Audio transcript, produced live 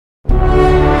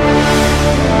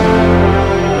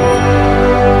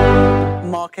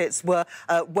markets were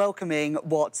welcoming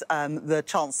what the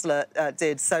Chancellor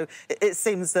did. So it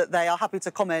seems that they are happy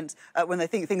to comment when they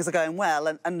think things are going well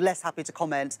and less happy to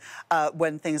comment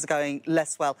when things are going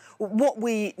less well. What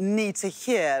we need to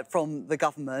hear from the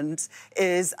government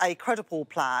is a credible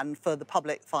plan for the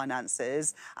public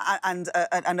finances and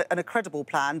a credible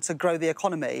plan to grow the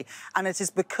economy. And it is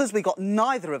because we got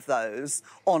neither of those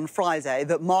on Friday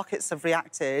that markets have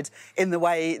reacted in the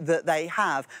way that they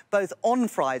have, both on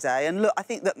Friday. And look, I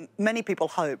think that many people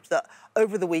hoped that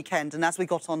over the weekend and as we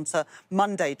got on to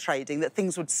Monday trading that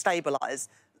things would stabilise.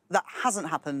 That hasn't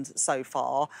happened so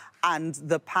far, and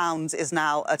the pound is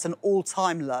now at an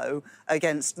all-time low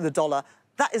against the dollar.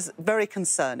 That is very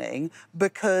concerning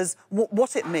because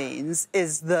what it means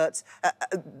is that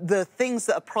the things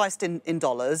that are priced in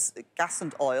dollars, gas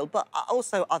and oil, but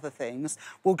also other things,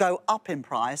 will go up in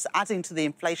price, adding to the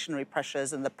inflationary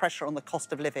pressures and the pressure on the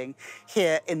cost of living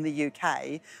here in the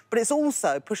UK. But it's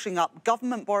also pushing up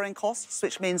government borrowing costs,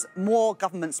 which means more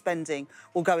government spending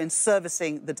will go in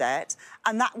servicing the debt.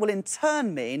 And that will in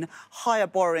turn mean higher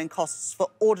borrowing costs for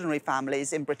ordinary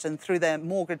families in Britain through their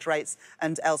mortgage rates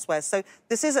and elsewhere. So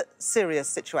this is a serious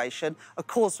situation, a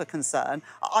cause for concern.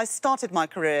 I started my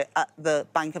career at the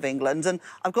Bank of England, and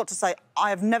I've got to say,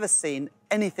 I have never seen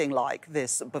anything like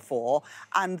this before.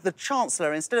 And the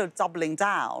Chancellor, instead of doubling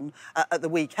down at the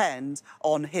weekend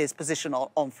on his position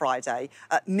on Friday,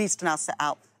 needs to now set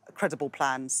out credible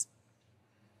plans.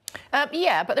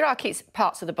 Yeah, but there are key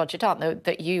parts of the budget, aren't there,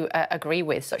 that you agree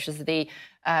with, such as the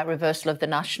reversal of the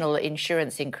national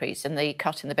insurance increase and the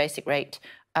cut in the basic rate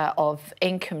of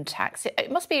income tax. It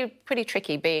must be pretty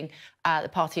tricky being the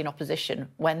party in opposition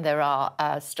when there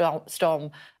are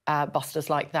storm busters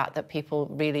like that people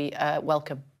really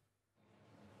welcome.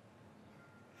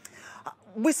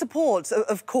 We support,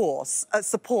 of course,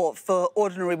 support for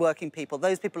ordinary working people,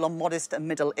 those people on modest and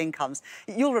middle incomes.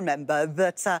 You'll remember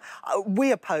that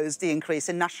we opposed the increase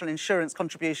in national insurance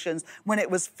contributions when it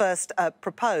was first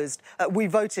proposed. We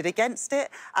voted against it,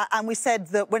 and we said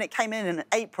that when it came in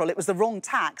April, it was the wrong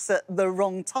tax at the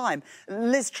wrong time.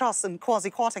 Liz Truss and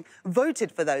Kwasi Kwarteng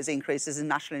voted for those increases in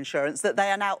national insurance that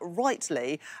they are now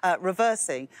rightly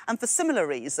reversing. And for similar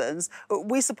reasons,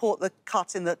 we support the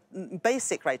cut in the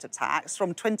basic rate of tax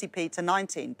from 20p to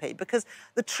 19p, because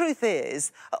the truth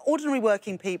is ordinary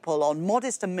working people on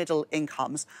modest and middle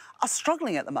incomes are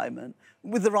struggling at the moment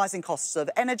with the rising costs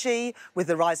of energy, with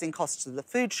the rising costs of the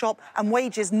food shop, and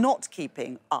wages not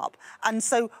keeping up. And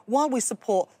so while we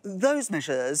support those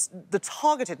measures, the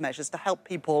targeted measures to help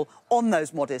people on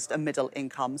those modest and middle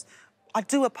incomes, I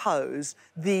do oppose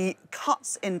the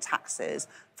cuts in taxes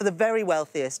for the very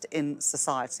wealthiest in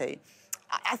society.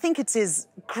 I think it is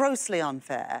grossly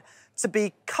unfair to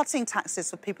be cutting taxes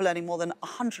for people earning more than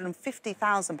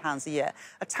 £150,000 a year,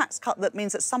 a tax cut that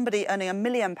means that somebody earning £1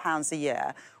 million a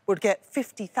year would get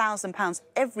 £50,000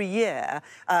 every year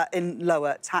in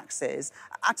lower taxes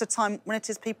at a time when it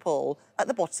is people at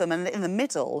the bottom and in the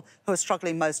middle who are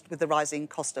struggling most with the rising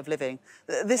cost of living.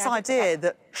 This idea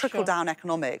that trickle-down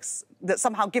economics, that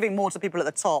somehow giving more to people at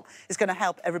the top is going to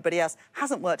help everybody else,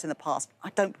 hasn't worked in the past. I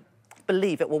don't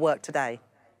believe it will work today.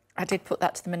 I did put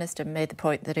that to the Minister and made the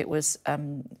point that it was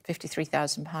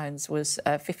 £53,000 was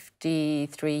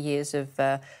 53 years of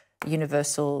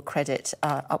universal credit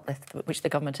uplift, which the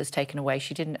government has taken away.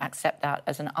 She didn't accept that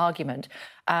as an argument.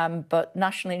 But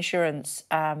national insurance,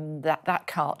 that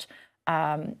cut,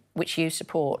 which you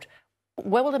support,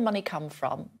 where will the money come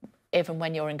from, even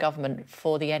when you're in government,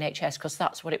 for the NHS? Because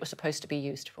that's what it was supposed to be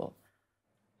used for.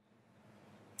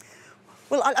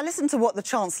 Well, I listened to what the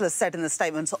Chancellor said in the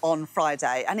statement on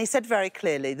Friday, and he said very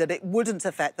clearly that it wouldn't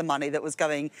affect the money that was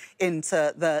going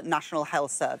into the National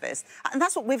Health Service. And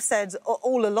that's what we've said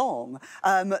all along,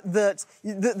 that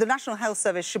the National Health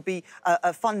Service should be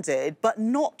funded, but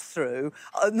not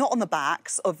on the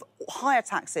backs of higher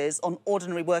taxes on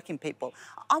ordinary working people.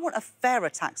 I want a fairer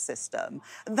tax system.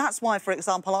 That's why, for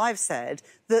example, I've said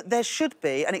that there should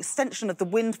be an extension of the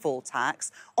windfall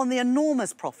tax on the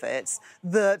enormous profits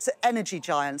that energy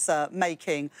giants are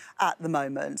making at the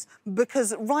moment.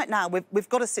 Because right now we've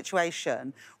got a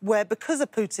situation where, because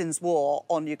of Putin's war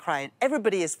on Ukraine,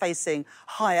 everybody is facing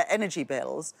higher energy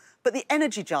bills, but the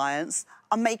energy giants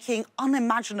are making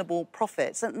unimaginable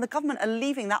profits, and the government are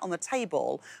leaving that on the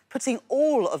table, putting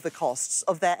all of the costs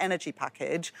of their energy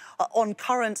package on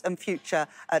current and future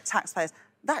taxpayers.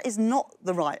 That is not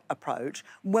the right approach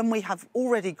when we have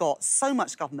already got so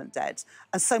much government debt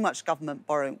and so much government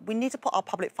borrowing. We need to put our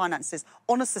public finances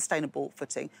on a sustainable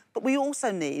footing, but we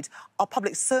also need our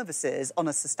public services on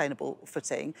a sustainable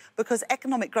footing, because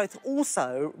economic growth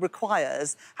also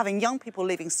requires having young people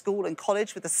leaving school and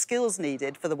college with the skills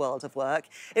needed for the world of work.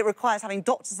 It requires having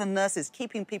doctors and nurses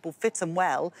keeping people fit and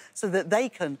well so that they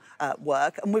can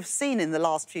work. And we've seen in the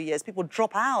last few years people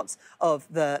drop out of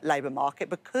the labour market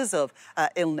because of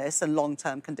illness and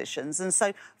long-term conditions. And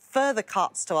so further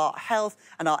cuts to our health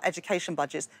and our education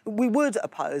budgets we would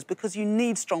oppose, because you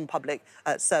need strong public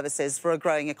services for a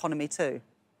growing economy too.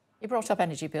 You brought up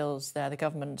energy bills there. The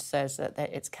government says that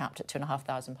it's capped at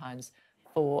 £2,500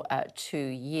 for 2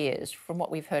 years. From what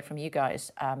we've heard from you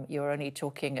guys, you're only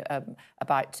talking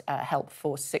about help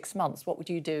for 6 months. What would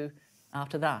you do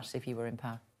after that if you were in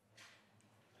power?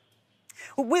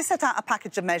 Well, we set out a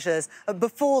package of measures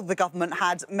before the government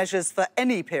had measures for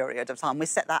any period of time. We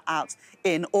set that out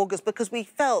in August because we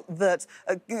felt that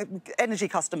energy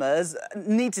customers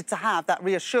needed to have that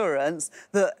reassurance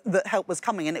that help was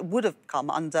coming, and it would have come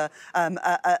under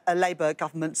a Labour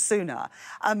government sooner.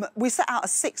 We set out a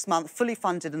 6-month, fully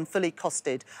funded and fully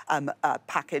costed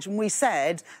package, and we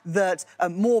said that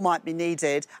more might be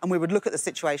needed and we would look at the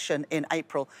situation in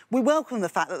April. We welcome the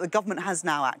fact that the government has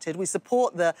now acted. We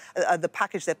support the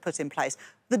package they've put in place.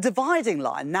 The dividing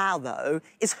line now, though,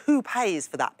 is who pays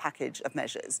for that package of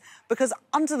measures. Because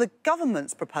under the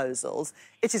government's proposals,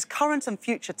 it is current and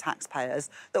future taxpayers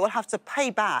that will have to pay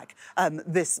back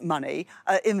this money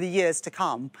in the years to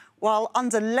come. While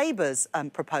under Labour's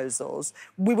proposals,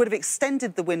 we would have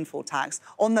extended the windfall tax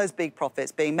on those big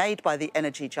profits being made by the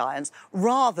energy giants,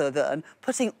 rather than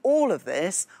putting all of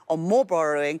this on more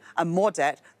borrowing and more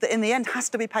debt that in the end has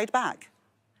to be paid back.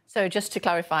 So just to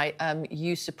clarify,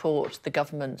 you support the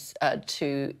government's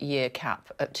 2-year cap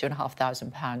at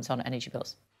 £2,500 on energy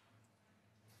bills?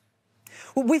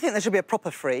 Well, we think there should be a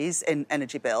proper freeze in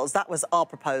energy bills. That was our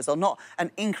proposal, not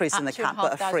an increase in the cap,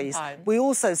 but a freeze. We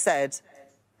also said...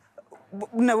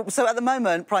 No, so at the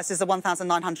moment, prices are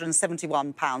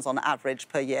 £1,971 on average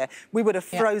per year. We would have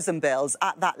frozen bills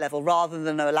at that level rather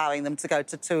than allowing them to go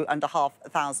to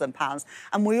 £2,500.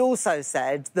 And we also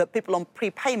said that people on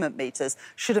prepayment meters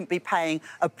shouldn't be paying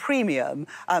a premium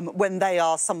when they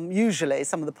are usually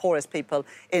some of the poorest people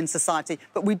in society.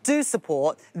 But we do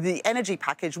support the energy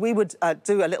package. We would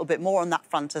do a little bit more on that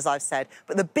front, as I've said.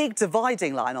 But the big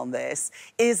dividing line on this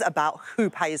is about who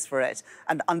pays for it.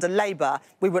 And under Labour,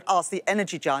 we would ask the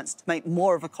energy giants to make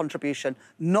more of a contribution,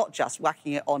 not just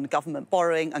whacking it on government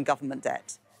borrowing and government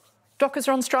debt. Dockers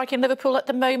are on strike in Liverpool at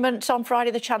the moment. On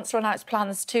Friday, the Chancellor announced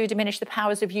plans to diminish the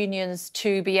powers of unions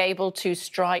to be able to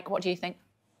strike. What do you think?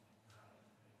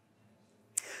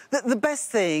 The best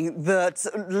thing that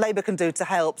Labour can do to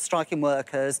help striking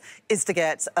workers is to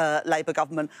get a Labour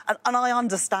government. And I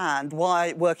understand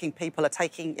why working people are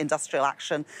taking industrial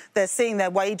action. They're seeing their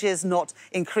wages not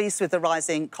increase with the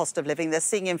rising cost of living. They're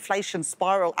seeing inflation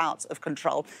spiral out of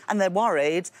control. And they're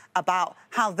worried about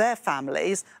how their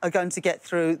families are going to get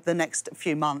through the next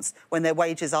few months when their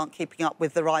wages aren't keeping up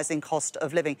with the rising cost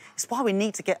of living. It's why we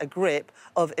need to get a grip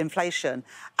of inflation.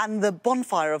 And the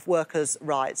bonfire of workers'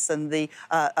 rights and the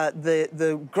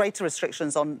greater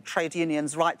restrictions on trade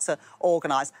unions' right to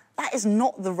organise, that is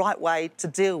not the right way to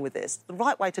deal with this. The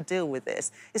right way to deal with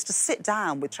this is to sit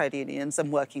down with trade unions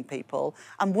and working people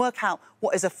and work out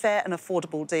what is a fair and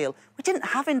affordable deal. We didn't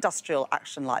have industrial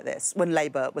action like this when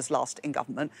Labour was last in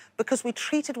government because we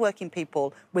treated working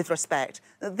people with respect.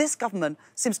 This government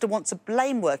seems to want to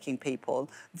blame working people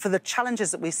for the challenges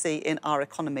that we see in our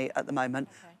economy at the moment,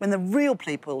 when the real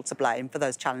people to blame for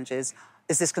those challenges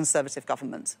is this Conservative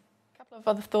government. A couple of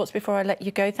other thoughts before I let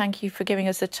you go. Thank you for giving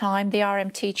us the time. The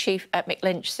RMT chief at Mick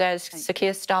Lynch says Sir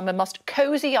Keir Starmer must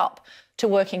cosy up to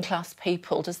working class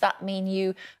people. Does that mean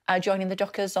you joining the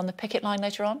Dockers on the picket line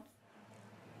later on?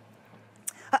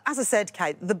 As I said,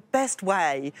 Kate, the best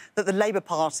way that the Labour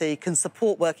Party can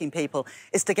support working people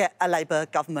is to get a Labour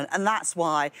government. And that's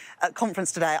why at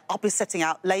conference today, I'll be setting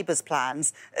out Labour's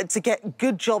plans to get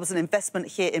good jobs and investment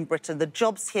here in Britain, the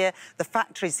jobs here, the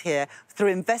factories here, through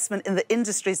investment in the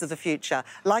industries of the future,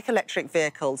 like electric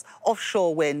vehicles,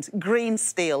 offshore wind, green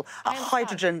steel,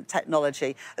 hydrogen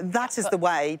technology. That is the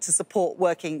way to support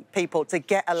working people, to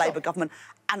get a Labour government.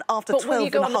 And after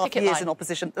 12 and a half years in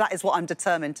opposition, that is what I'm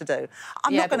determined to do.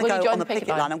 I'm not going to go on the picket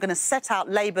line. I'm going to set out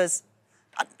Labour's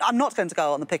I'm not going to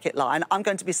go on the picket line. I'm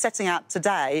going to be setting out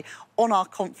today on our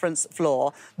conference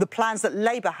floor the plans that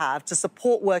Labour have to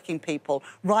support working people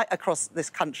right across this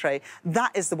country.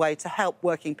 That is the way to help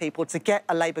working people to get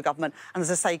a Labour government. And as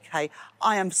I say, Kay,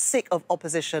 I am sick of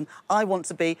opposition. I want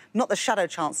to be not the Shadow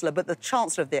Chancellor, but the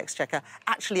Chancellor of the Exchequer,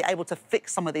 actually able to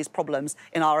fix some of these problems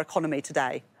in our economy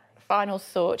today. Final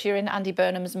thought. You're in Andy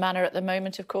Burnham's manor at the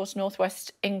moment, of course,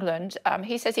 northwest England.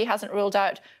 He says he hasn't ruled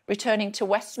out returning to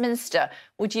Westminster.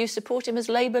 Would you support him as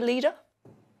Labour leader?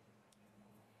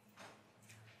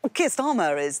 Well, Keir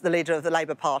Starmer is the leader of the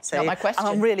Labour Party. Not my question.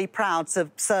 And I'm really proud to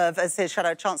serve as his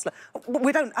Shadow Chancellor.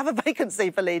 We don't have a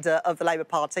vacancy for leader of the Labour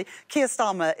Party. Keir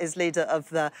Starmer is leader of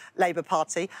the Labour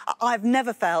Party. I've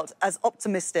never felt as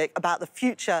optimistic about the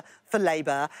future for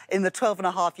Labour in the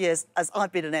 12.5 years as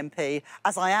I've been an MP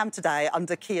as I am today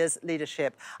under Keir's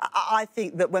leadership. I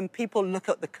think that when people look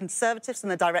at the Conservatives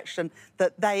and the direction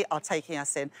that they are taking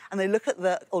us in, and they look at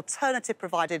the alternative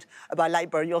provided by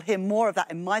Labour, and you'll hear more of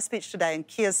that in my speech today and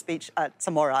Keir's speech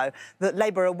tomorrow, that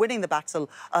Labour are winning the battle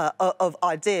of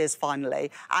ideas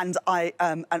finally. And I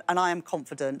am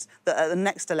confident that at the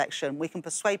next election we can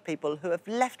persuade people who have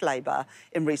left Labour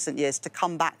in recent years to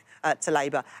come back to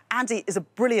Labour. Andy is a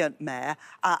brilliant mayor,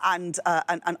 and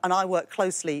I work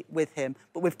closely with him.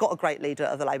 But we've got a great leader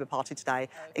of the Labour Party today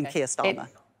in Keir Starmer.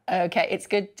 OK, it's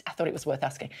good. I thought it was worth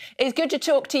asking. It's good to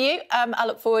talk to you. I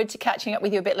look forward to catching up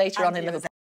with you a bit later on in the